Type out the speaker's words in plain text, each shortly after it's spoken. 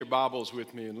Bibles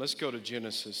with me and let's go to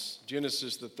Genesis.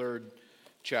 Genesis, the third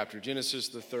chapter. Genesis,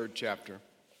 the third chapter.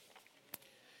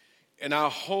 And I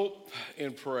hope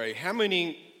and pray. How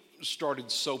many started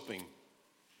soaping?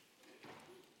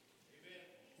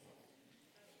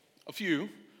 A few.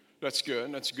 That's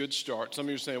good. That's a good start. Some of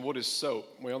you are saying, what is soap?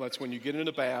 Well, that's when you get in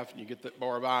a bath and you get that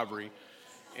bar of ivory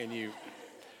and you...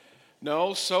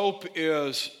 No, soap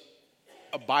is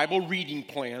a Bible reading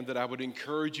plan that I would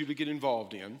encourage you to get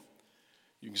involved in.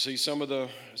 You can see some of the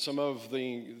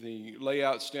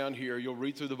layouts down here. You'll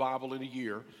read through the Bible in a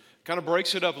year. Kind of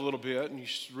breaks it up a little bit, and you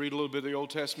read a little bit of the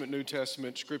Old Testament, New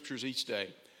Testament scriptures each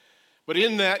day. But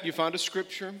in that, you find a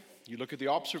scripture, you look at the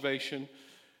observation,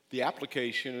 the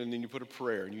application, and then you put a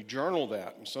prayer, and you journal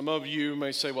that. And some of you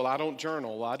may say, well, I don't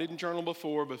journal. Well, I didn't journal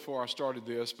before I started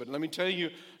this, but let me tell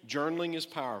you, journaling is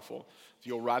powerful.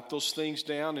 You'll write those things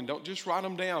down, and don't just write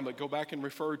them down, but go back and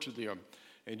refer to them.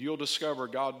 And you'll discover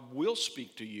God will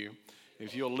speak to you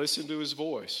if you'll listen to his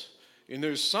voice. And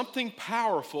there's something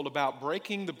powerful about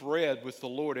breaking the bread with the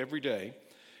Lord every day.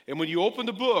 And when you open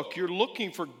the book, you're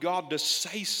looking for God to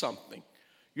say something.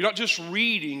 You're not just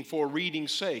reading for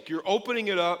reading's sake. You're opening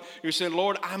it up. You're saying,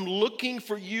 Lord, I'm looking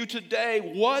for you today.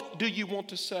 What do you want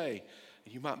to say?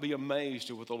 And you might be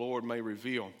amazed at what the Lord may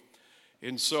reveal.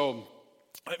 And so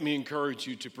let me encourage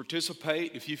you to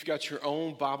participate. If you've got your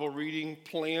own Bible reading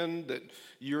plan that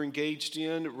you're engaged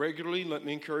in regularly, let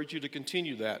me encourage you to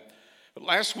continue that. But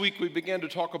last week we began to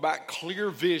talk about Clear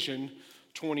Vision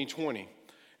 2020.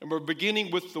 And we're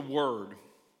beginning with the Word.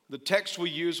 The text we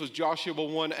used was Joshua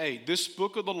 1:8. This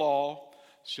book of the law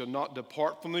shall not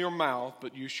depart from your mouth,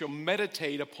 but you shall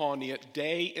meditate upon it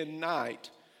day and night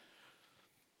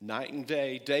and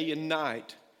day and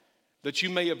night, that you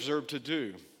may observe to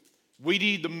do. We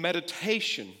need the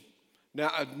meditation.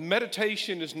 Now,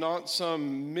 meditation is not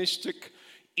some mystic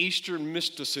Eastern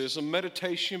mysticism.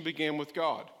 Meditation began with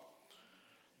God.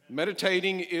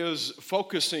 Meditating is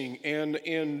focusing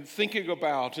and thinking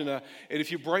about. And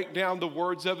if you break down the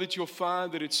words of it, you'll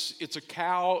find that it's a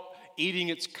cow eating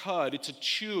its cud. It's a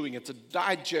chewing. It's a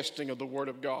digesting of the Word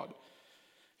of God.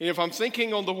 And if I'm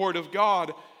thinking on the Word of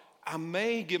God, I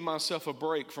may give myself a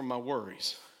break from my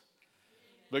worries,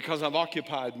 because I've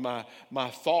occupied my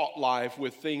thought life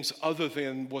with things other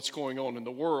than what's going on in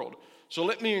the world. So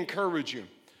let me encourage you.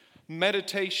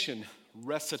 Meditation,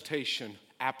 recitation,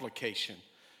 application.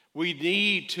 We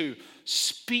need to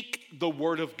speak the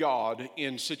Word of God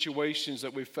in situations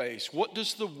that we face. What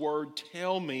does the Word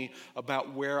tell me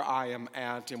about where I am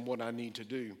at and what I need to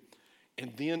do?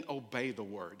 And then obey the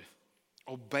Word.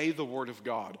 Obey the Word of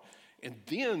God. And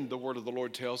then the Word of the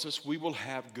Lord tells us we will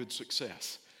have good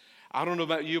success. I don't know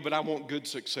about you, but I want good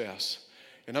success.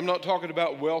 And I'm not talking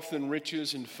about wealth and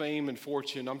riches and fame and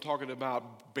fortune. I'm talking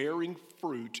about bearing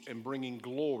fruit and bringing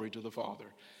glory to the Father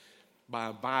by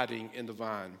abiding in the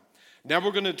vine. Now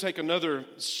we're going to take another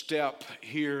step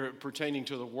here pertaining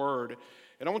to the Word.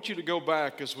 And I want you to go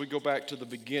back as we go back to the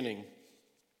beginning.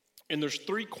 And there's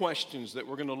 3 questions that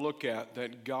we're going to look at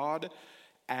that God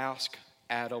asked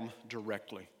Adam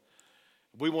directly.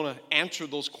 We want to answer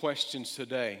those questions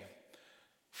today.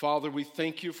 Father, we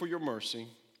thank you for your mercy.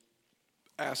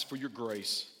 Ask for your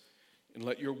grace, and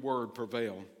let your word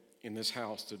prevail in this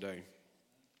house today.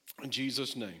 In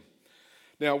Jesus' name.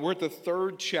 Now, we're at the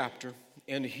 3rd chapter,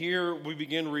 and here we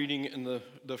begin reading in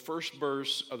the first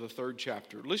verse of the 3rd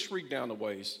chapter. Let's read down a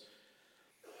ways.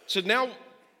 It said, now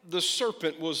the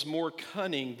serpent was more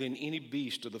cunning than any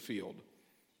beast of the field,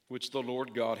 which the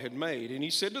Lord God had made. And he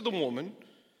said to the woman,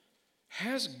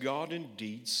 has God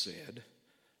indeed said,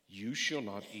 you shall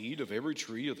not eat of every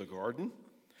tree of the garden?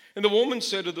 And the woman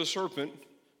said to the serpent,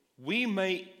 we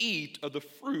may eat of the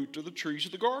fruit of the trees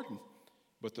of the garden.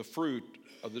 But the fruit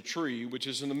of the tree which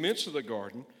is in the midst of the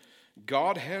garden,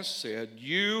 God has said,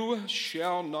 you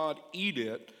shall not eat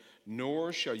it,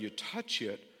 nor shall you touch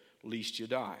it, lest you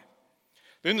die.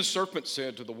 Then the serpent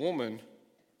said to the woman,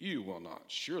 you will not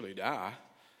surely die.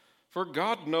 For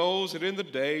God knows that in the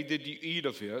day that you eat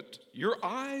of it, your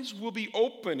eyes will be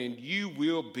open and you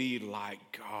will be like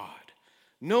God,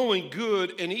 knowing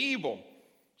good and evil.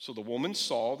 So the woman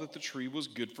saw that the tree was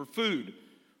good for food,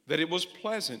 that it was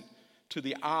pleasant to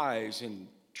the eyes and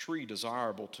tree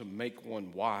desirable to make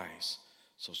one wise.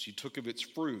 So she took of its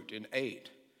fruit and ate.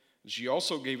 She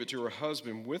also gave it to her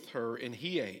husband with her, and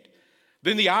he ate.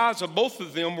 Then the eyes of both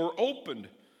of them were opened,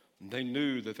 and they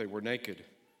knew that they were naked.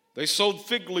 They sewed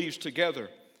fig leaves together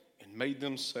and made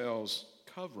themselves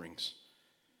coverings.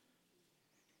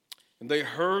 And they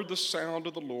heard the sound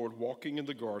of the Lord walking in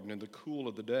the garden in the cool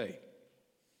of the day.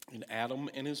 And Adam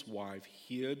and his wife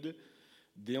hid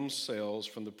themselves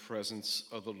from the presence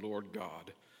of the Lord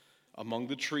God among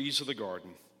the trees of the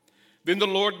garden. Then the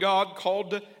Lord God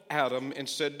called to Adam and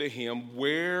said to him,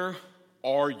 "Where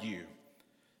are you?"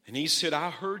 And he said,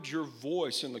 "I heard your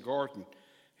voice in the garden,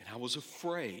 and I was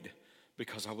afraid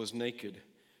because I was naked,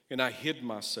 and I hid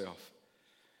myself."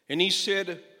 And he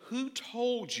said, "Who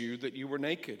told you that you were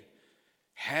naked?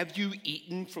 Have you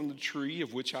eaten from the tree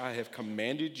of which I have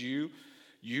commanded you,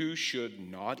 you should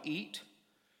not eat?"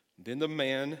 Then the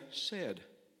man said,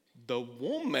 "The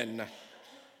woman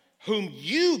whom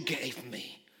you gave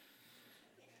me,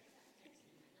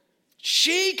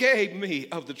 she gave me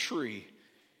of the tree,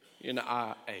 and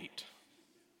I ate."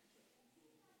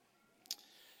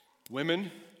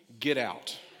 Women, get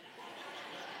out.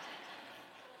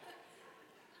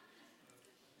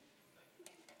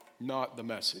 Not the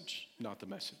message, not the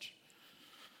message.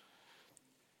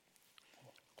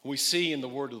 We see in the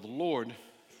word of the Lord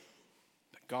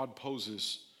that God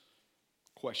poses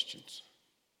questions.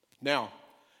 Now,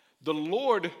 the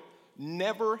Lord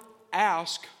never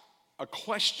asks a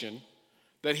question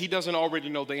that he doesn't already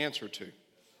know the answer to.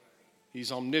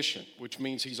 He's omniscient, which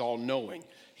means he's all-knowing.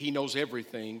 He knows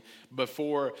everything.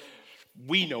 Before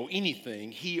we know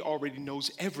anything, he already knows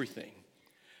everything.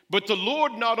 But the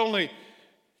Lord not only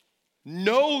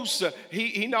knows,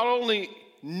 he not only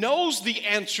knows the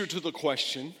answer to the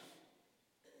question,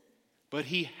 but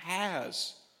he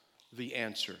has the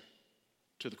answer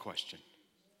to the question.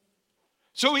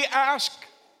 So he asked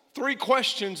 3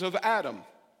 questions of Adam.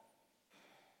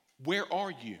 Where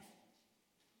are you?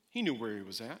 He knew where he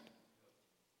was at.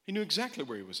 He knew exactly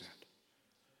where he was at.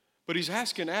 But he's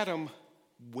asking Adam,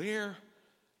 where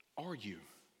are you?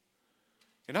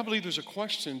 And I believe there's a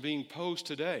question being posed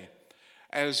today.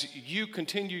 As you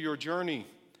continue your journey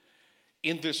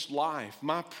in this life,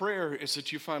 my prayer is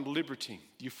that you find liberty,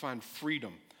 you find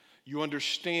freedom. You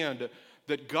understand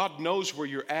that God knows where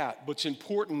you're at. What's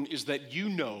important is that you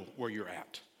know where you're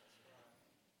at.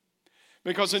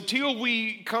 Because until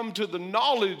we come to the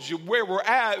knowledge of where we're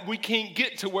at, we can't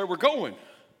get to where we're going.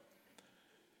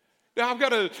 Now,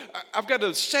 I've got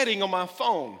a setting on my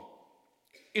phone.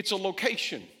 It's a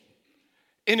location.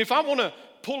 And if I want to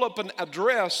pull up an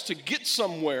address to get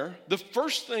somewhere, the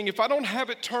first thing, if I don't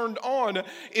have it turned on,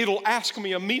 it'll ask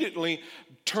me immediately,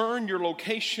 turn your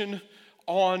location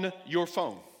on your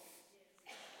phone.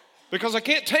 Because I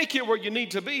can't take you where you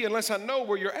need to be unless I know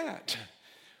where you're at.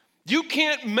 You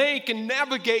can't make and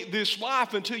navigate this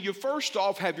life until you first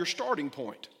off have your starting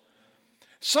point.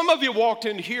 Some of you walked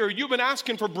in here, you've been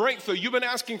asking for breakthrough, you've been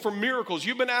asking for miracles,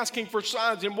 you've been asking for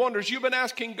signs and wonders, you've been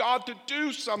asking God to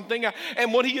do something,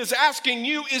 and what he is asking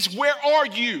you is, where are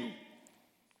you?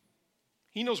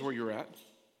 He knows where you're at,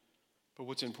 but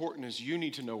what's important is you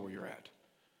need to know where you're at.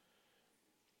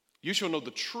 You shall know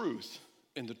the truth,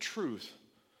 and the truth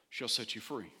shall set you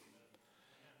free.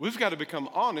 We've got to become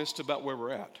honest about where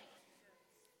we're at.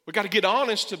 We've got to get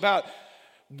honest about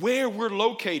where we're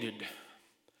located.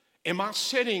 Am I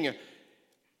sitting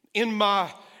in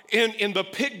the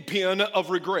pig pen of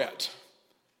regret?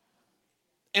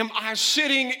 Am I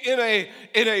sitting in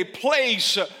a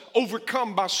place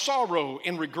overcome by sorrow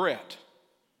and regret?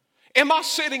 Am I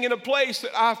sitting in a place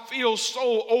that I feel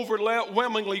so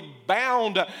overwhelmingly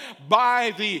bound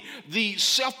by the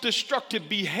self-destructive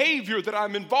behavior that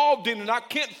I'm involved in, and I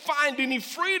can't find any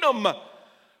freedom?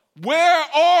 Where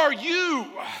are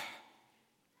you?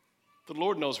 The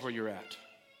Lord knows where you're at.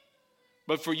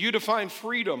 But for you to find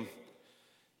freedom,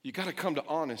 you got to come to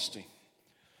honesty.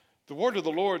 The word of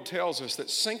the Lord tells us that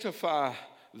sanctify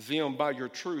them by your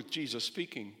truth, Jesus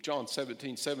speaking, John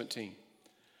 17:17.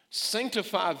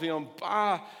 Sanctify them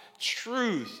by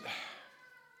truth.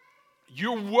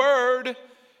 Your word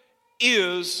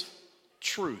is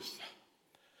truth.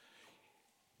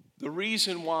 The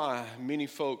reason why many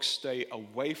folks stay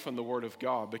away from the word of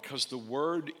God, because the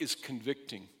word is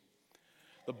convicting.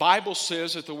 The Bible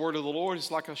says that the word of the Lord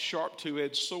is like a sharp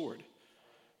two-edged sword.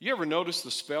 You ever notice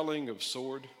the spelling of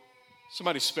sword?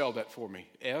 Somebody spell that for me.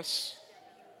 S.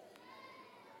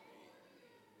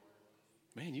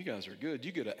 Man, you guys are good.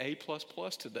 You get an A++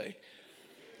 today.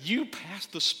 You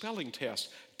passed the spelling test.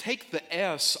 Take the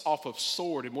S off of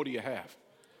sword, and what do you have?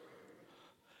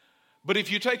 But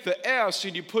if you take the S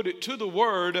and you put it to the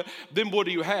word, then what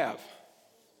do you have?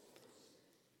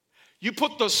 You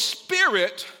put the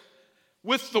Spirit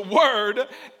with the word,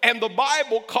 and the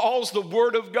Bible calls the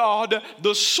word of God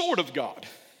the sword of God.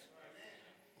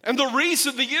 And the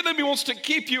reason the enemy wants to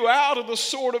keep you out of the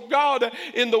sword of God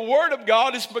in the word of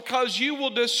God is because you will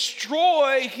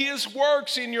destroy his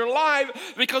works in your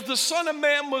life, because the Son of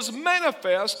Man was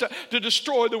manifest to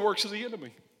destroy the works of the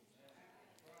enemy.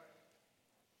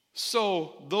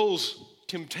 So those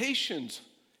temptations,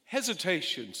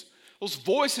 hesitations, Those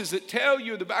voices that tell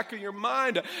you in the back of your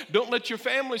mind, don't let your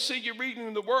family see you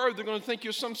reading the Word. They're going to think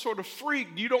you're some sort of freak.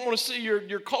 You don't want to see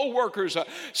your co-workers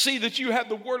see that you have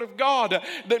the Word of God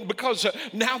because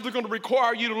now they're going to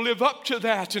require you to live up to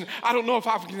that. And I don't know if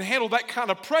I can handle that kind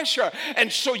of pressure.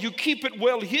 And so you keep it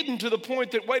well hidden to the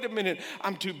point that, wait a minute,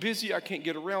 I'm too busy. I can't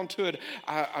get around to it.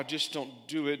 I just don't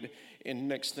do it. And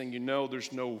next thing you know,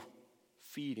 there's no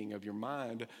feeding of your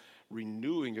mind,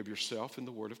 renewing of yourself in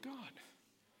the Word of God.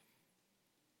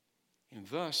 And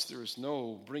thus, there is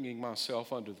no bringing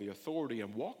myself under the authority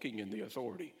and walking in the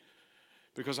authority.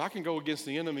 Because I can go against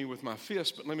the enemy with my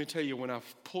fist, but let me tell you, when I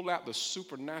pull out the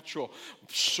supernatural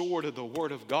sword of the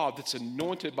Word of God that's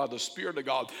anointed by the Spirit of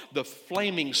God, the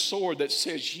flaming sword that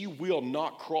says you will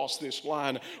not cross this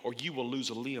line or you will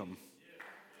lose a limb.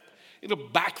 It'll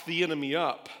back the enemy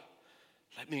up.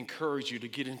 Let me encourage you to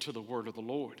get into the Word of the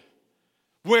Lord.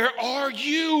 Where are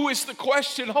you is the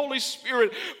question. Holy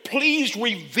Spirit, please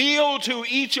reveal to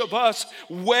each of us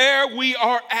where we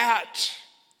are at.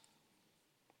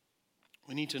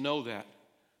 We need to know that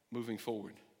moving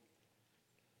forward.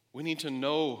 We need to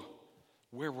know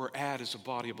where we're at as a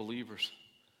body of believers.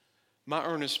 My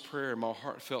earnest prayer, my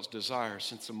heartfelt desire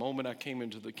since the moment I came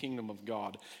into the kingdom of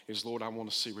God is, Lord, I want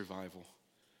to see revival.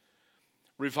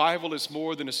 Revival is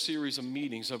more than a series of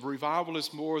meetings. A revival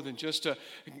is more than just a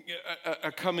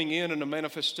coming in and a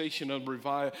manifestation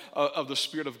of the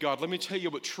Spirit of God. Let me tell you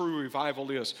what true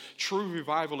revival is. True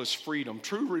revival is freedom.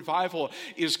 True revival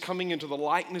is coming into the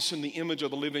likeness and the image of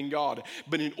the living God.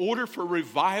 But in order for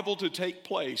revival to take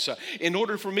place, in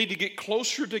order for me to get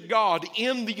closer to God,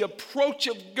 in the approach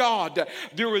of God,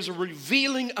 there is a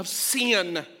revealing of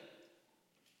sin.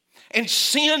 And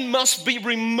sin must be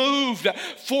removed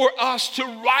for us to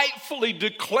rightfully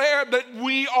declare that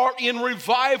we are in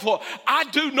revival. I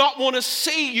do not want to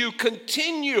see you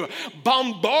continue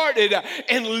bombarded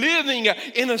and living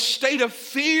in a state of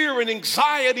fear and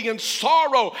anxiety and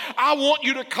sorrow. I want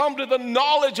you to come to the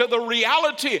knowledge of the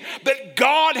reality that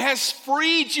God has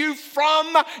freed you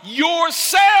from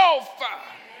yourself.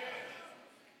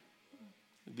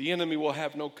 The enemy will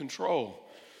have no control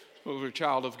over a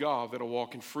child of God that'll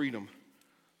walk in freedom.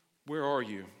 Where are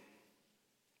you?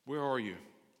 Where are you?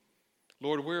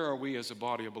 Lord, where are we as a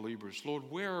body of believers? Lord,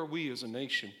 where are we as a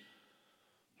nation?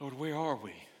 Lord, where are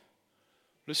we?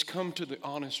 Let's come to the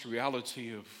honest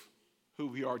reality of who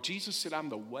we are. Jesus said, I'm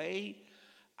the way,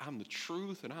 I'm the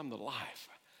truth, and I'm the life.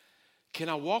 Can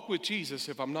I walk with Jesus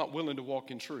if I'm not willing to walk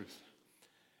in truth?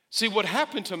 See, what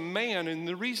happened to man, and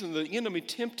the reason the enemy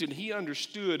tempted, he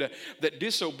understood that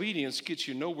disobedience gets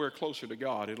you nowhere closer to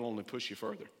God. It'll only push you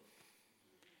further.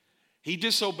 He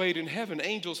disobeyed in heaven.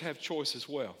 Angels have choice as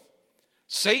well.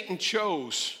 Satan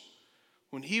chose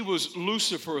when he was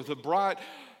Lucifer, the bright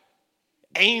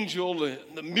angel,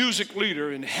 the music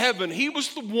leader in heaven. He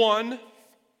was the one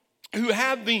who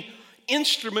had the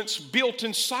instruments built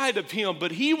inside of him,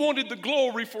 but he wanted the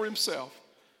glory for himself.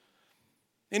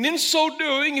 And in so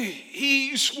doing,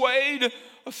 he swayed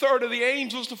a third of the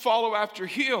angels to follow after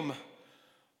him.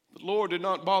 The Lord did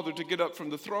not bother to get up from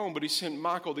the throne, but he sent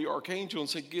Michael the archangel and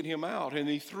said, get him out. And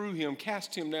he threw him,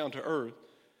 cast him down to earth.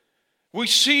 We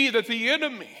see that the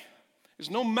enemy is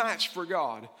no match for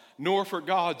God, nor for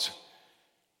God's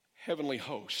heavenly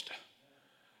host.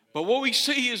 But what we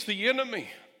see is the enemy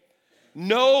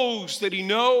knows that he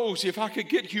knows if I could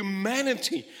get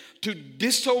humanity to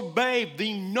disobey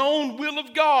the known will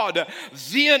of God,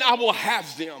 then I will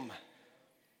have them.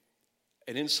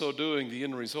 And in so doing, the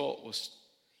end result was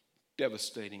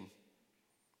devastating.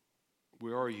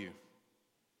 Where are you?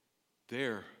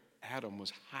 There, Adam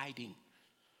was hiding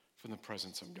from the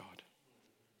presence of God.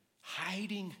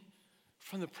 Hiding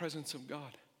from the presence of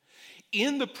God.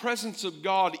 In the presence of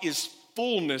God is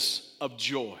fullness of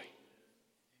joy.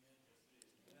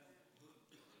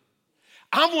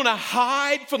 I want to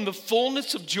hide from the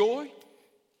fullness of joy.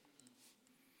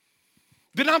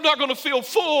 Then I'm not going to feel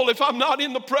full if I'm not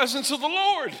in the presence of the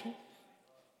Lord.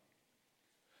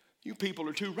 You people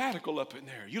are too radical up in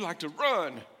there. You like to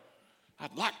run.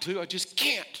 I'd like to, I just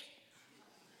can't.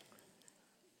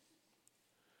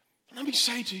 Let me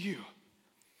say to you,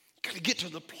 got to get to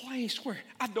the place where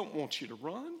I don't want you to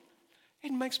run.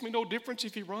 It makes me no difference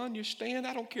if you run, you stand.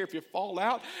 I don't care if you fall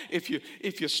out, if you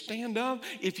stand up,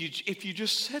 if you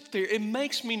just sit there. It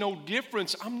makes me no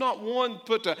difference. I'm not one to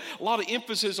put a lot of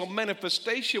emphasis on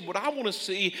manifestation. What I want to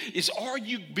see is, are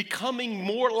you becoming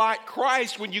more like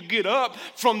Christ when you get up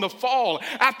from the fall?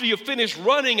 After you finish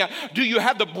running, do you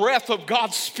have the breath of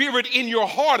God's Spirit in your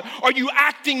heart? Are you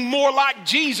acting more like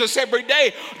Jesus every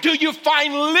day? Do you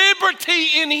find liberty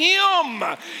in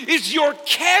Him? Is your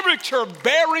character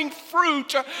bearing fruit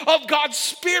fruit of God's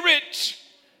Spirit.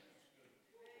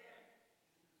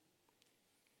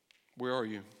 Where are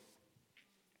you?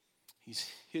 He's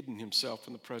hidden himself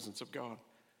in the presence of God.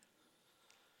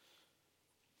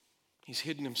 He's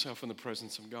hidden himself in the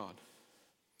presence of God.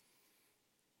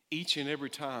 Each and every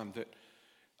time that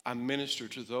I minister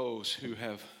to those who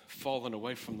have fallen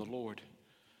away from the Lord,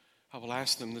 I will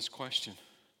ask them this question.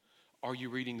 Are you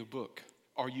reading a book?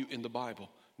 Are you in the Bible?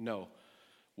 No.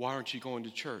 Why aren't you going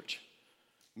to church?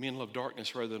 Men love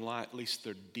darkness rather than light, lest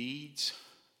their deeds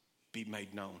be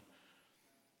made known.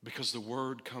 Because the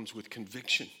word comes with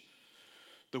conviction.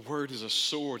 The word is a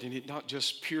sword, and it not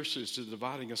just pierces to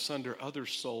dividing asunder other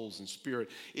souls and spirit.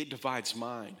 It divides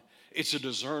mine. It's a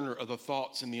discerner of the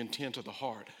thoughts and the intent of the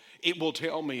heart. It will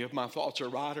tell me if my thoughts are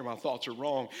right or my thoughts are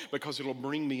wrong, because it'll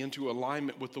bring me into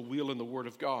alignment with the will and the word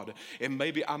of God. And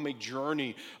maybe I may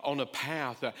journey on a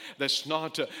path that's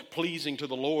not pleasing to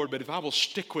the Lord, but if I will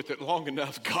stick with it long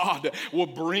enough, God will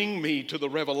bring me to the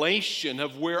revelation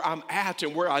of where I'm at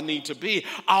and where I need to be.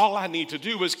 All I need to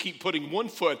do is keep putting one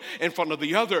foot in front of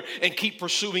the other and keep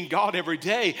pursuing God every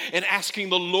day and asking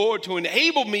the Lord to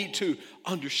enable me to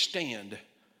understand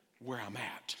where I'm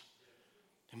at.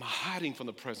 Am I hiding from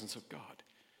the presence of God?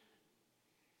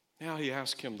 Now he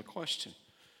asked him the question,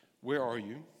 where are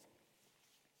you?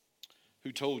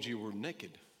 Who told you were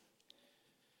naked?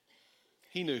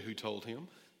 He knew who told him.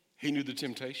 He knew the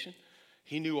temptation.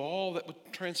 He knew all that would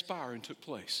transpire and took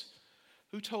place.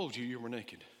 Who told you were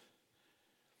naked?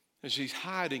 As he's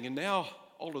hiding, and now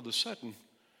all of a sudden,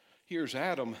 here's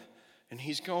Adam. And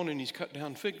he's gone and he's cut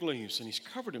down fig leaves and he's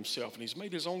covered himself and he's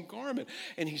made his own garment.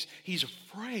 And he's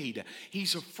afraid.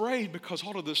 He's afraid because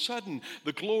all of a sudden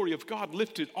the glory of God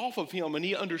lifted off of him and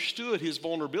he understood his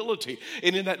vulnerability.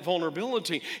 And in that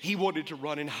vulnerability, he wanted to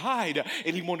run and hide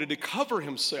and he wanted to cover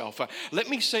himself. Let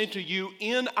me say to you,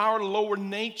 in our lower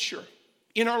nature,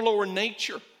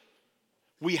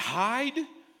 we hide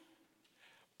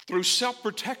through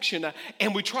self-protection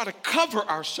and we try to cover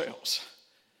ourselves.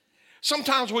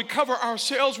 Sometimes we cover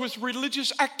ourselves with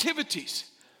religious activities.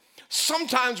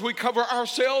 Sometimes we cover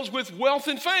ourselves with wealth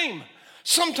and fame.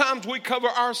 Sometimes we cover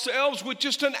ourselves with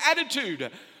just an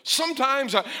attitude.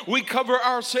 Sometimes we cover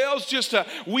ourselves just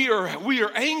we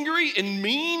are angry and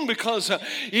mean because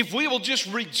if we will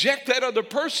just reject that other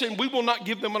person, we will not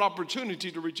give them an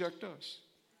opportunity to reject us.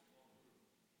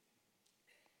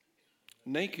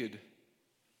 Naked,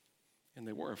 and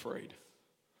they were afraid.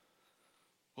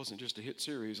 Wasn't just a hit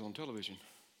series on television.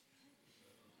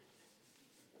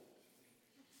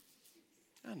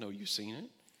 I know you've seen it.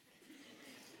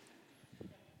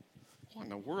 What in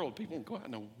the world? People go out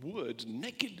in the woods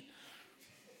naked.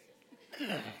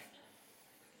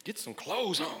 Get some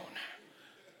clothes on.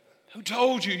 Who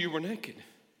told you were naked?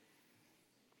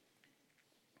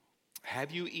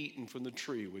 Have you eaten from the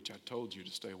tree which I told you to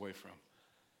stay away from?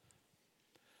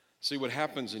 See what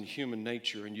happens in human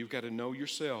nature, and you've got to know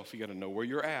yourself. You've got to know where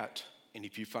you're at. And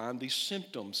if you find these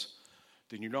symptoms,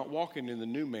 then you're not walking in the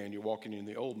new man, you're walking in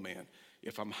the old man.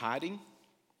 If I'm hiding,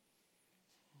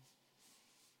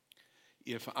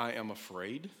 if I am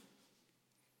afraid,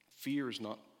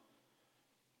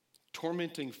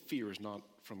 tormenting fear is not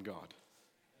from God.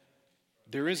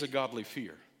 There is a godly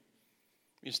fear.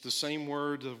 It's the same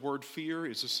word, the word fear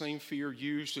is the same fear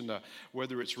used in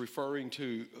whether it's referring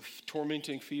to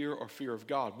tormenting fear or fear of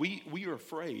God. We are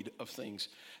afraid of things.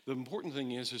 The important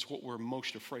thing is what we're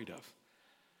most afraid of.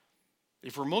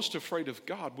 If we're most afraid of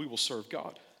God, we will serve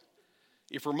God.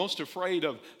 If we're most afraid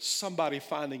of somebody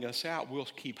finding us out, we'll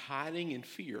keep hiding in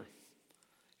fear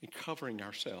and covering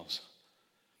ourselves.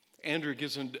 Andrew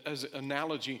gives an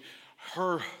analogy.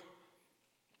 Her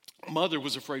mother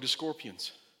was afraid of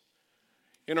scorpions.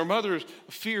 And her mother's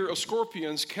fear of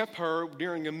scorpions kept her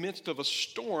during the midst of a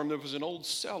storm. There was an old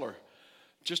cellar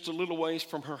just a little ways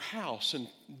from her house. And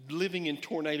living in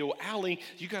Tornado Alley,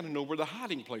 you got to know where the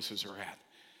hiding places are at.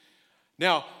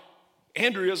 Now,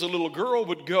 Andrea, as a little girl,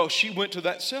 would go. She went to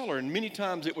that cellar, and many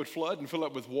times it would flood and fill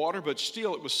up with water, but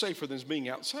still it was safer than being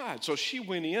outside. So she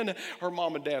went in, her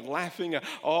mom and dad laughing.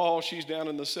 Oh, she's down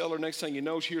in the cellar. Next thing you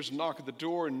know, she hears a knock at the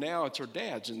door, and now it's her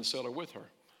dad's in the cellar with her.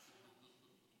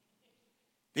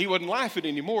 He wasn't laughing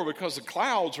anymore because the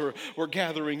clouds were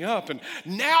gathering up. And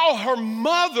now her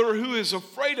mother, who is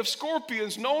afraid of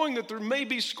scorpions, knowing that there may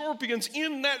be scorpions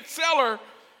in that cellar,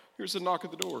 here's a knock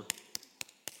at the door.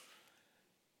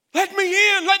 Let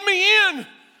me in, let me in.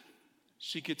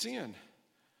 She gets in.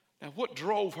 Now, what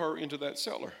drove her into that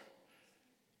cellar?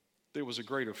 There was a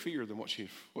greater fear than what she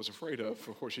was afraid of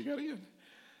before she got in.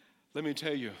 Let me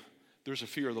tell you, there's a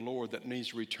fear of the Lord that needs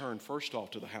to return first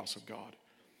off to the house of God.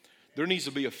 There needs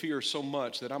to be a fear so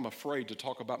much that I'm afraid to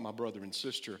talk about my brother and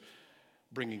sister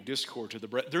bringing discord to the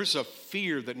bread. There's a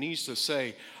fear that needs to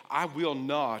say, I will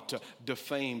not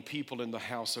defame people in the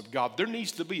house of God. There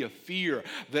needs to be a fear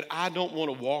that I don't want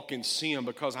to walk in sin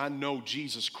because I know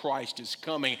Jesus Christ is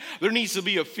coming. There needs to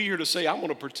be a fear to say, I want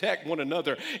to protect one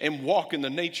another and walk in the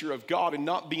nature of God and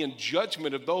not be in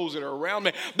judgment of those that are around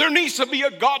me. There needs to be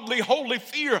a godly, holy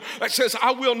fear that says,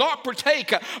 I will not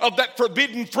partake of that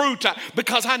forbidden fruit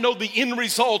because I know the end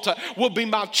result will be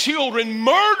my children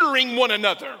murdering one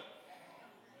another.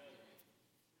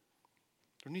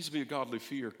 There needs to be a godly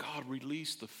fear. God,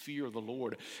 release the fear of the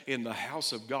Lord in the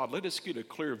house of God. Let us get a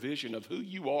clear vision of who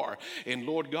you are. And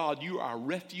Lord God, you are our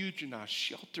refuge and our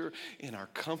shelter and our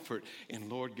comfort.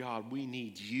 And Lord God, we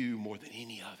need you more than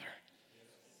any other.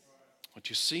 What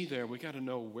you see there, we got to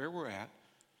know where we're at.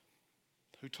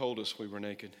 Who told us we were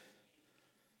naked?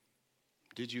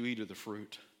 Did you eat of the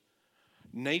fruit?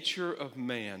 Nature of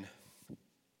man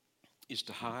is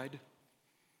to hide,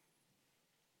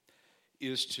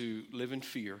 is to live in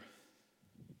fear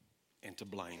and to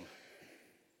blame.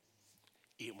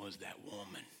 It was that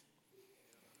woman.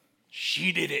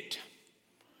 She did it.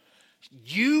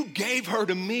 You gave her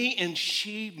to me and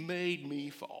she made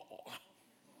me fall.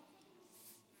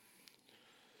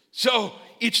 So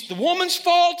it's the woman's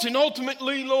fault, and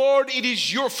ultimately, Lord, it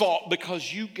is your fault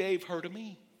because you gave her to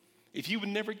me. If you had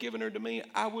never given her to me,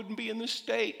 I wouldn't be in this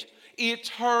state. It's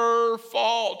her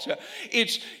fault.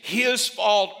 It's his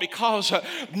fault because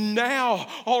now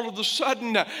all of a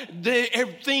sudden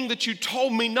everything that you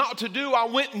told me not to do, I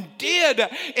went and did,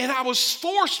 and I was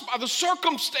forced by the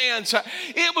circumstance.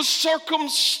 It was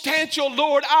circumstantial,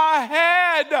 Lord. I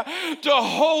had to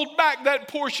hold back that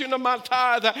portion of my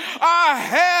tithe. I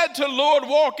had to, Lord,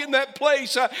 walk in that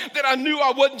place that I knew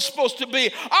I wasn't supposed to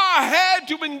be. I had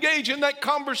to engage in that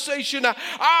conversation.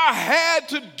 I had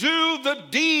to do the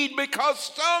deed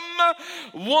because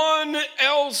someone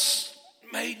else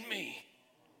made me.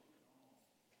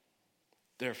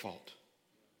 Their fault.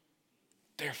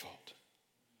 Their fault.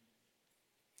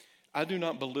 I do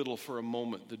not belittle for a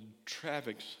moment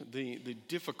the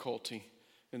difficulty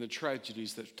and the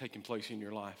tragedies that have taken place in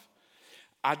your life.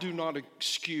 I do not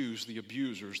excuse the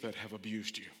abusers that have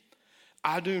abused you.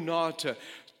 I do not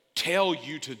tell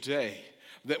you today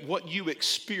that what you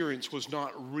experienced was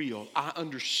not real. I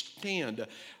understand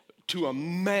to a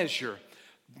measure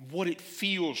what it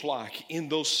feels like in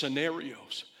those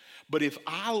scenarios. But if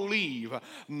I leave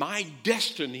my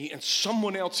destiny in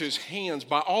someone else's hands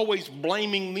by always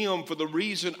blaming them for the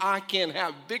reason I can't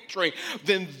have victory,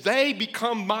 then they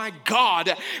become my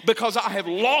God because I have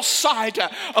lost sight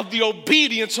of the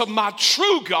obedience of my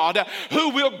true God who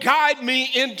will guide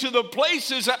me into the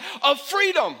places of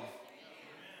freedom.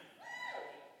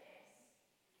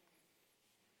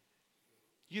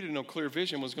 You didn't know clear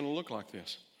vision was going to look like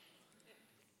this.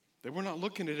 They were not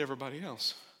looking at everybody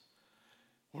else.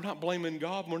 We're not blaming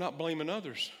God. We're not blaming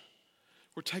others.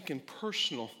 We're taking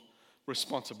personal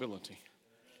responsibility.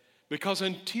 Because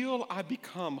until I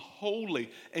become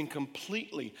wholly and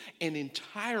completely and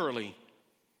entirely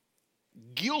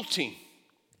guilty,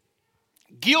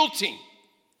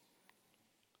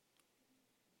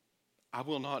 I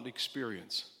will not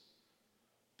experience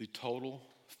the total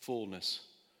fullness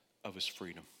of his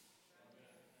freedom.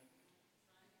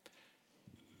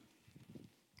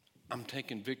 I'm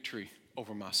taking victory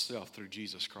over myself through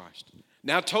Jesus Christ.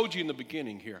 Now, I told you in the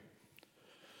beginning here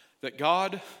that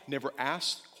God never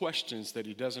asks questions that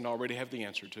he doesn't already have the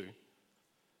answer to,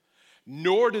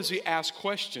 nor does he ask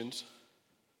questions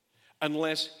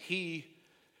unless he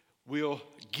will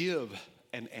give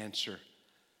an answer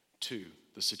to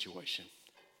the situation.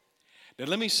 Now,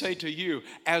 let me say to you,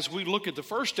 as we look at the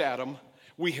first Adam,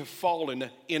 we have fallen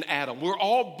in Adam. We're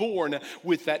all born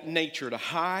with that nature to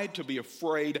hide, to be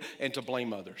afraid, and to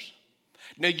blame others.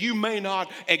 Now, you may not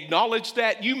acknowledge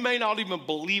that. You may not even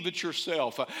believe it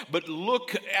yourself. But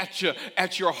look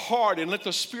at your heart and let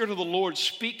the Spirit of the Lord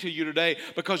speak to you today,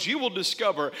 because you will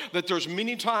discover that there's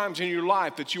many times in your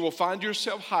life that you will find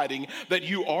yourself hiding, that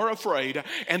you are afraid,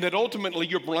 and that ultimately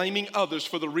you're blaming others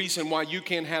for the reason why you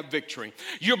can't have victory.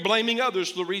 You're blaming others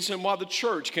for the reason why the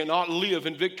church cannot live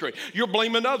in victory. You're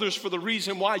blaming others for the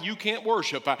reason why you can't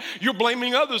worship. You're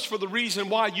blaming others for the reason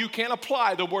why you can't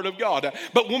apply the Word of God.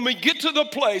 But when we get to the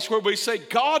place where we say,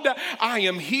 God, I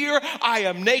am here, I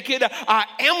am naked, I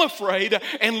am afraid,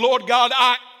 and Lord God,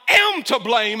 I am to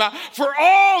blame for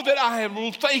all that I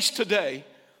have faced today.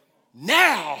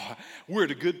 Now we're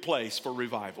at a good place for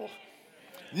revival.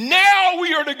 Now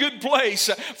we are in a good place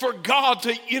for God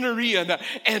to enter in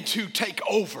and to take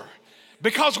over.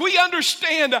 Because we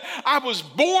understand I was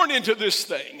born into this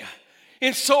thing.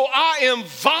 And so I am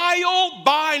vile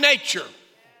by nature.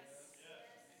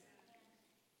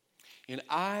 And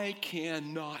I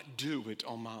cannot do it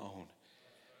on my own.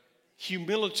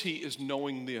 Humility is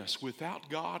knowing this: without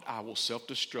God, I will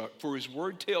self-destruct. For his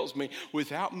word tells me,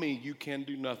 without me, you can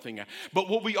do nothing. But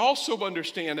what we also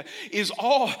understand is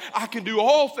I can do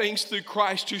all things through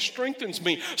Christ who strengthens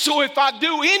me. So if I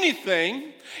do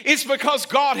anything, it's because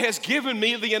God has given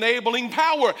me the enabling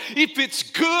power. If it's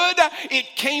good, it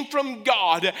came from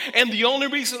God. And the only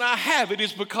reason I have it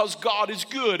is because God is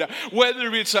good.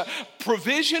 Whether it's a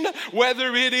provision,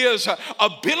 whether it is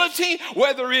ability,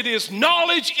 whether it is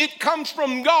knowledge, it comes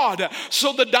from God.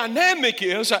 So the dynamic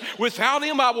is, without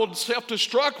him I will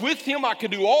self-destruct. With him I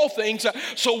can do all things.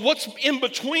 So what's in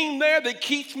between there that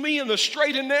keeps me in the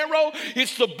straight and narrow?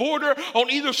 It's the border on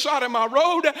either side of my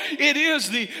road. It is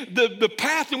the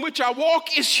path in which I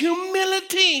walk is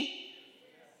humility.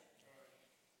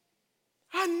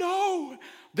 I know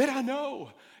that I know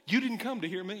you didn't come to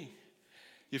hear me.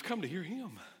 You've come to hear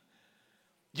him.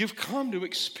 You've come to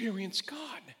experience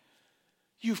God.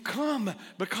 You've come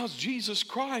because Jesus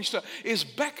Christ is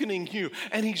beckoning you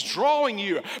and he's drawing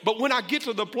you. But when I get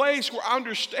to the place where I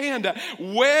understand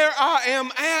where I am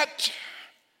at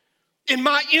in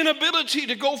my inability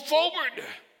to go forward,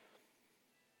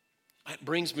 that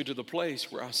brings me to the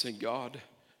place where I say, God,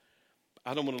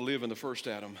 I don't want to live in the first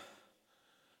Adam.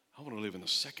 I want to live in the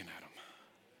second Adam.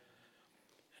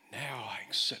 And now I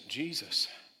accept Jesus.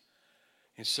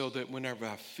 And so that whenever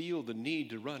I feel the need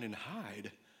to run and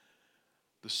hide,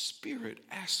 the Spirit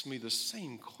asks me the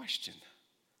same question.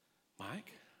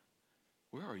 Mike,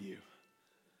 where are you?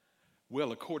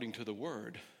 Well, according to the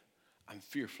Word, I'm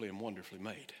fearfully and wonderfully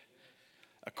made.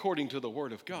 According to the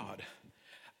Word of God,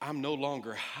 I'm no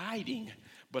longer hiding,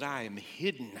 but I am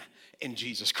hidden in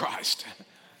Jesus Christ.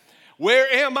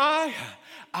 Where am I?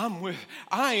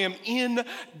 I am in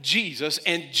Jesus,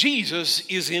 and Jesus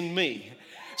is in me.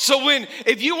 So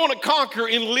if you want to conquer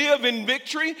and live in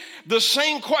victory, the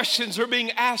same questions are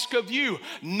being asked of you.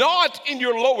 Not in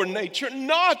your lower nature,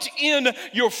 not in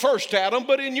your first Adam,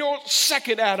 but in your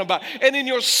second Adam. And in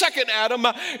your second Adam,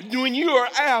 when you are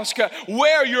asked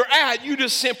where you're at, you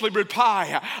just simply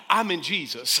reply, I'm in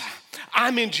Jesus.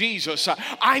 I'm in Jesus.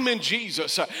 I'm in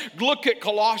Jesus. Look at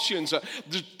Colossians,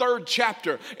 the 3rd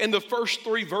chapter, and the first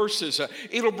 3 verses.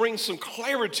 It'll bring some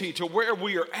clarity to where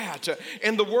we are at.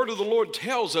 And the word of the Lord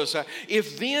tells us,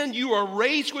 if then you are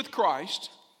raised with Christ,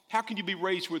 how can you be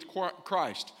raised with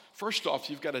Christ? First off,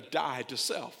 you've got to die to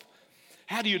self.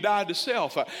 How do you die to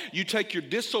self? You take your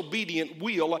disobedient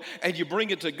will and you bring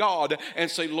it to God and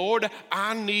say, Lord,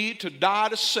 I need to die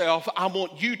to self. I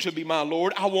want you to be my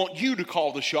Lord. I want you to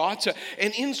call the shots.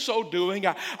 And in so doing,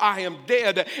 I am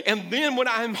dead. And then when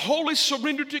I am wholly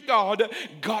surrendered to God,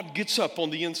 God gets up on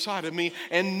the inside of me.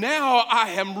 And now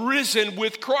I am risen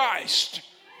with Christ.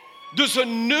 There's a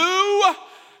new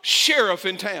sheriff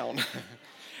in town.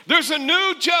 There's a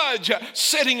new judge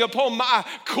sitting upon my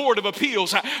court of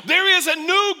appeals. There is a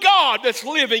new God that's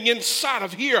living inside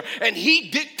of here, and he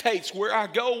dictates where I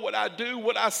go, what I do,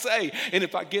 what I say. And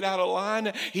if I get out of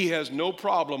line, he has no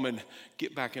problem in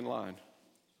get back in line.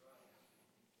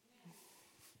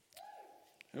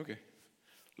 Okay,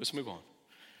 let's move on.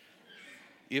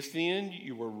 If then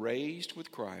you were raised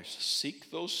with Christ, seek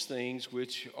those things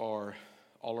which are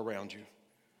all around you.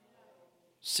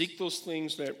 Seek those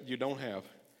things that you don't have.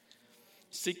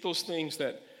 Seek those things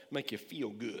that make you feel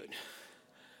good.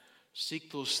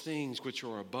 Seek those things which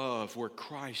are above, where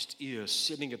Christ is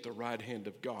sitting at the right hand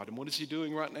of God. And what is he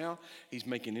doing right now? He's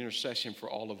making intercession for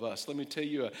all of us. Let me tell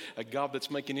you, a God that's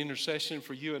making intercession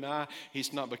for you and I,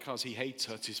 he's not because he hates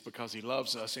us, it's because he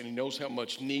loves us and he knows how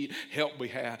much help we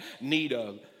have need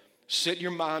of. Set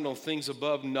your mind on things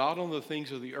above, not on the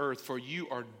things of the earth, for you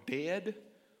are dead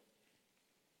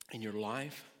and your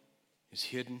life is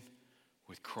hidden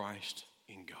with Christ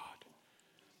in God.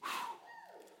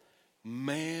 Whew.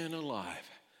 Man alive.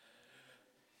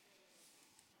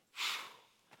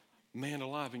 Man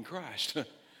alive in Christ. I'm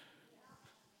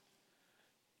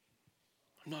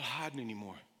not hiding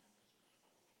anymore.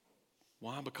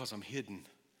 Why? Because I'm hidden.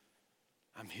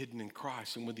 I'm hidden in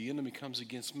Christ. And when the enemy comes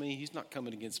against me, he's not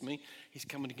coming against me. He's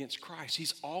coming against Christ.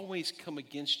 He's always come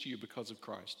against you because of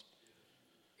Christ.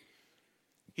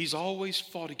 He's always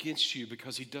fought against you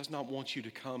because he does not want you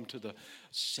to come to the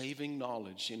saving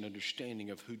knowledge and understanding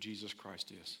of who Jesus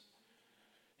Christ is.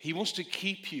 He wants to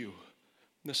keep you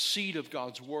in the seed of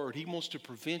God's word. He wants to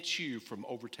prevent you from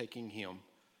overtaking him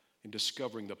and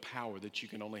discovering the power that you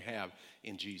can only have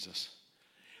in Jesus.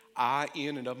 I,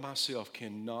 in and of myself,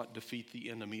 cannot defeat the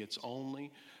enemy. It's only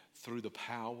through the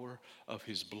power of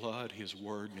his blood, his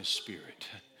word, and his spirit.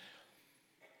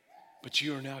 but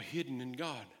you are now hidden in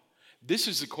God. This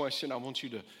is the question I want you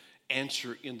to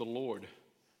answer in the Lord.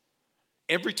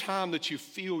 Every time that you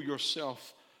feel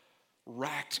yourself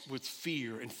racked with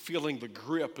fear and feeling the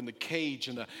grip and the cage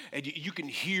and you can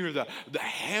hear the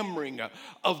hammering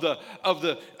of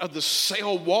the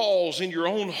cell walls in your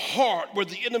own heart where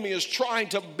the enemy is trying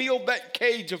to build that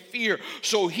cage of fear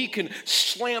so he can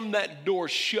slam that door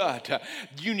shut.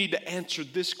 You need to answer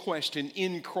this question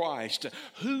in Christ.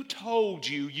 Who told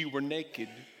you you were naked?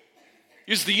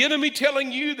 Is the enemy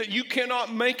telling you that you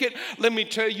cannot make it? Let me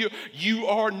tell you, you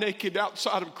are naked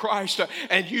outside of Christ,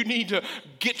 and you need to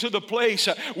get to the place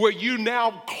where you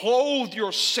now clothe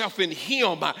yourself in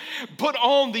Him. Put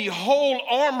on the whole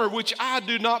armor, which I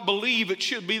do not believe it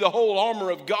should be the whole armor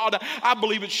of God. I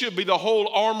believe it should be the whole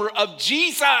armor of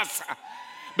Jesus.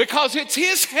 Because it's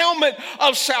His helmet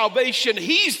of salvation.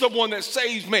 He's the one that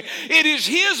saves me. It is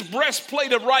His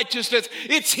breastplate of righteousness.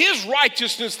 It's His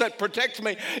righteousness that protects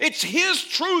me. It's His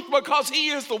truth because He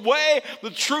is the way,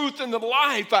 the truth, and the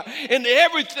life. And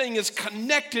everything is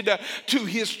connected to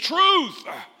His truth.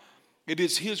 It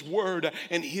is His word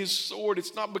and His sword.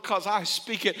 It's not because I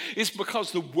speak it. It's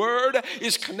because the word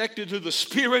is connected to the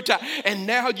Spirit. And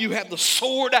now you have the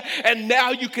sword. And now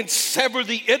you can sever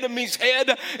the enemy's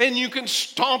head. And you can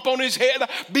stomp on his head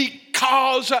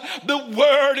because the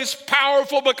word is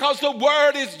powerful. Because the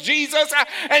word is Jesus.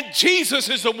 And Jesus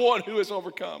is the one who has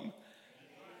overcome.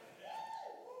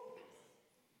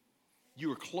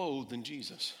 You are clothed in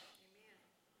Jesus.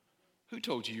 Who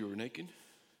told you were naked?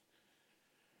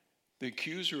 The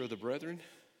accuser of the brethren.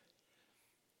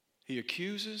 He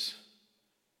accuses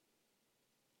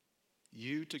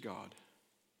you to God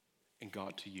and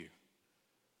God to you.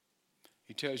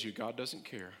 He tells you God doesn't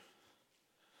care,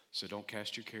 so don't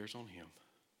cast your cares on Him.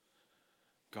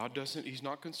 He's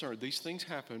not concerned. These things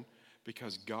happen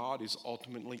because God is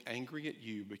ultimately angry at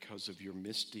you because of your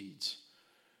misdeeds,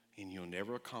 and you'll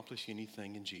never accomplish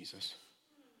anything in Jesus.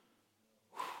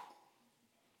 Whew.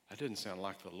 That doesn't sound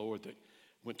like the Lord that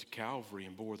went to Calvary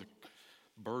and bore the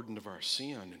burden of our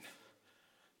sin and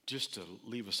just to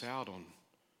leave us out on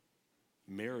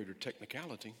merit or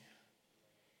technicality.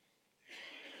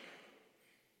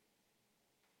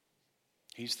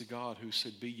 He's the God who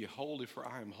said, "Be ye holy, for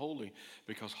I am holy,"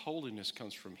 because holiness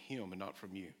comes from Him and not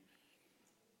from you.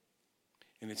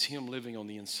 And it's Him living on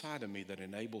the inside of me that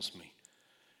enables me.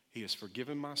 He has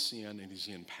forgiven my sin and He's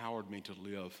empowered me to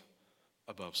live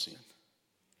above sin.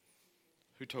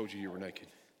 Who told you were naked?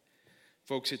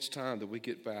 Folks, it's time that we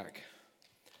get back.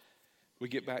 We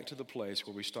get back to the place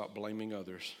where we stop blaming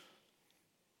others.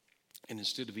 And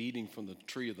instead of eating from the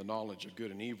tree of the knowledge of good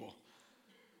and evil,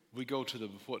 we go to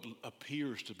what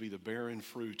appears to be the barren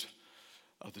fruit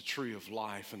of the tree of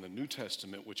life in the New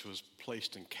Testament, which was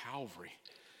placed in Calvary,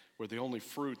 where the only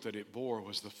fruit that it bore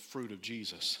was the fruit of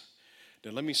Jesus.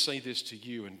 Now let me say this to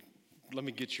you, and let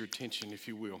me get your attention, if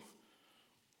you will.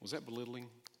 Was that belittling?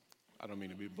 I don't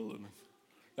mean to be belittling.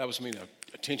 That was me, a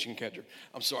attention catcher.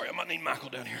 I'm sorry, I might need Michael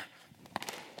down here.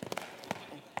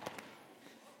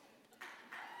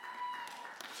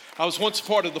 I was once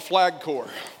part of the Flag Corps.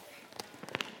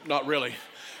 Not really.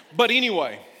 But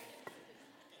anyway.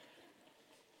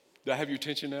 Do I have your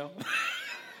attention now?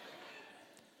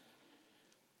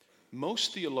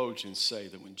 Most theologians say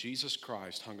that when Jesus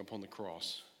Christ hung upon the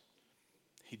cross,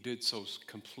 He did so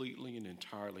completely and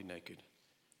entirely naked.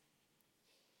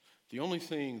 The only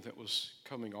thing that was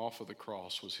coming off of the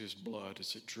cross was His blood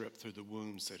as it dripped through the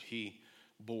wounds that He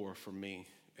bore for me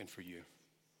and for you.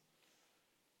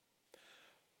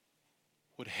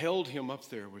 What held Him up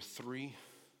there were 3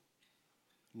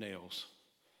 nails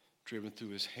driven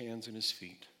through His hands and His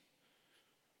feet.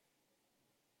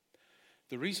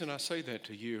 The reason I say that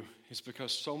to you is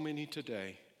because so many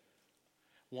today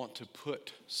want to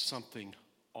put something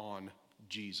on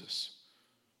Jesus.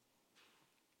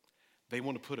 They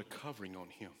want to put a covering on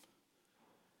Him.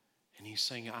 And He's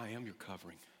saying, I am your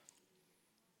covering.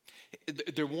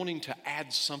 They're wanting to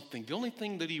add something. The only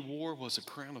thing that He wore was a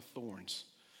crown of thorns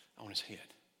on His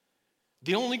head.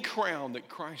 The only crown that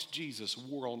Christ Jesus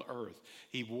wore on earth,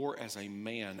 He wore as a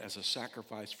man, as a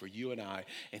sacrifice for you and I.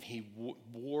 And He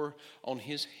wore on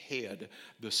His head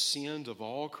the sins of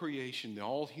all creation,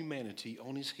 all humanity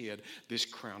on His head, this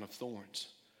crown of thorns.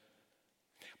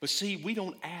 But see, we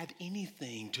don't add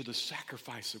anything to the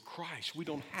sacrifice of Christ. We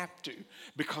don't have to,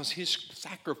 because his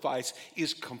sacrifice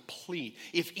is complete.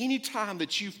 If any time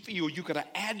that you feel you got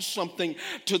to add something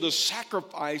to the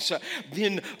sacrifice,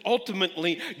 then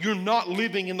ultimately you're not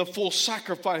living in the full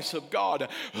sacrifice of God.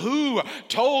 Who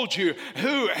told you?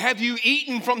 Who have you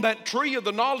eaten from that tree of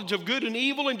the knowledge of good and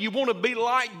evil, and you want to be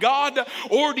like God?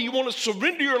 Or do you want to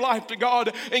surrender your life to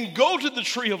God and go to the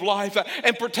tree of life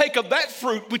and partake of that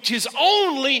fruit, which is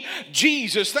only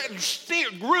Jesus, that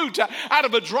root out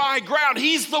of a dry ground?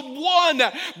 He's the one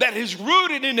that is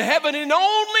rooted in heaven, and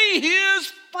only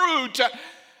his fruit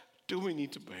do we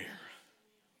need to bear.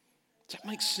 Does that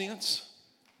make sense?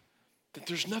 That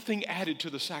there's nothing added to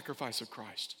the sacrifice of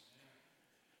Christ.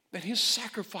 That his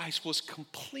sacrifice was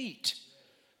complete,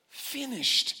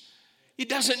 finished. It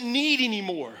doesn't need any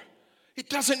more. It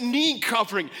doesn't need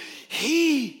covering.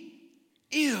 He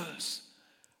is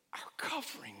our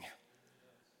covering.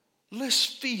 Let's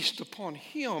feast upon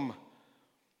him.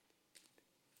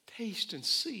 Taste and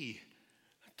see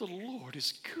that the Lord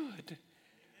is good.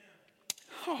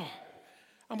 Oh,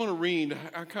 I'm going to read.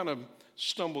 I kind of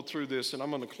stumbled through this, and I'm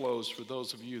going to close for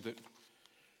those of you that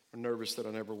are nervous that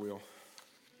I never will.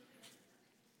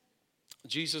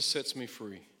 Jesus sets me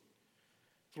free.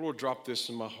 The Lord dropped this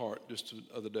in my heart just the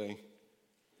other day.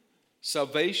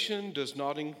 Salvation does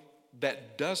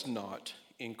not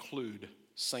include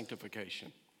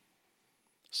sanctification.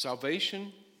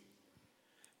 Salvation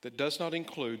that does not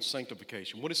include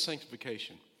sanctification. What is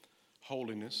sanctification?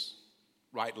 Holiness,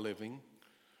 right living,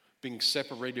 being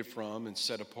separated from and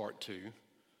set apart to.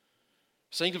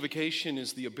 Sanctification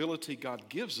is the ability God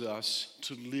gives us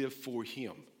to live for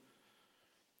him.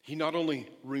 He not only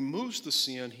removes the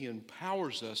sin, he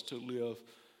empowers us to live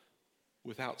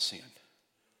without sin.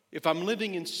 If I'm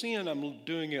living in sin, I'm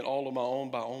doing it all on my own,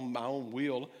 by my own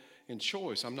will and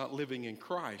choice. I'm not living in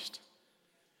Christ.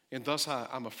 And thus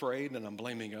I'm afraid, and I'm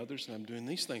blaming others, and I'm doing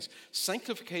these things.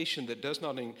 Sanctification that does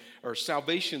not, or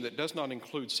salvation that does not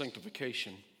include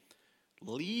sanctification,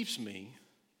 leaves me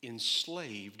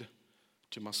enslaved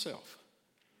to myself.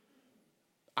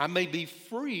 I may be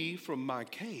free from my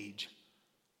cage,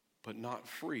 but not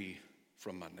free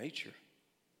from my nature.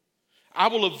 I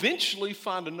will eventually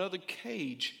find another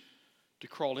cage to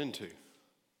crawl into.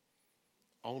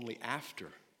 Only after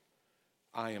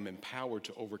I am empowered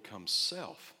to overcome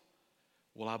self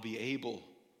will I be able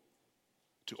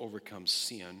to overcome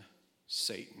sin,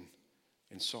 Satan,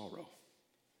 and sorrow.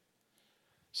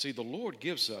 See, the Lord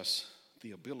gives us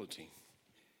the ability,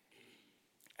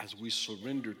 as we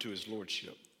surrender to his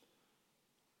lordship,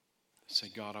 to say,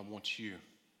 God, I want you.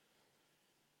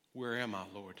 Where am I,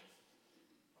 Lord?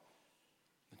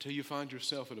 Until you find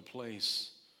yourself at a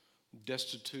place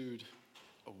destitute,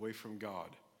 away from God,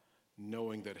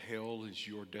 knowing that hell is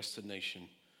your destination,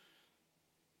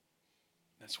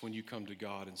 that's when you come to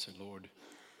God and say, Lord,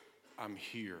 I'm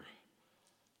here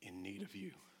in need of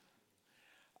you.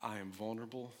 I am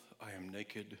vulnerable, I am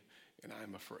naked, and I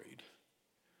am afraid.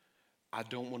 I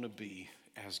don't want to be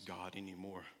as God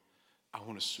anymore. I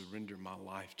want to surrender my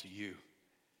life to you.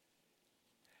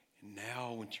 And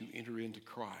now when you enter into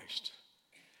Christ,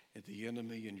 and the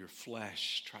enemy and your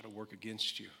flesh try to work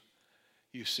against you,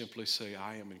 you simply say,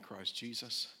 I am in Christ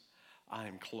Jesus. I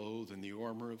am clothed in the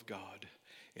armor of God,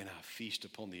 and I feast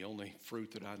upon the only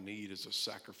fruit that I need is a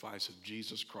sacrifice of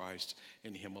Jesus Christ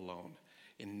and him alone.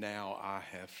 And now I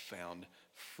have found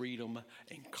freedom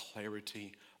and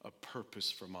clarity of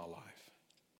purpose for my life.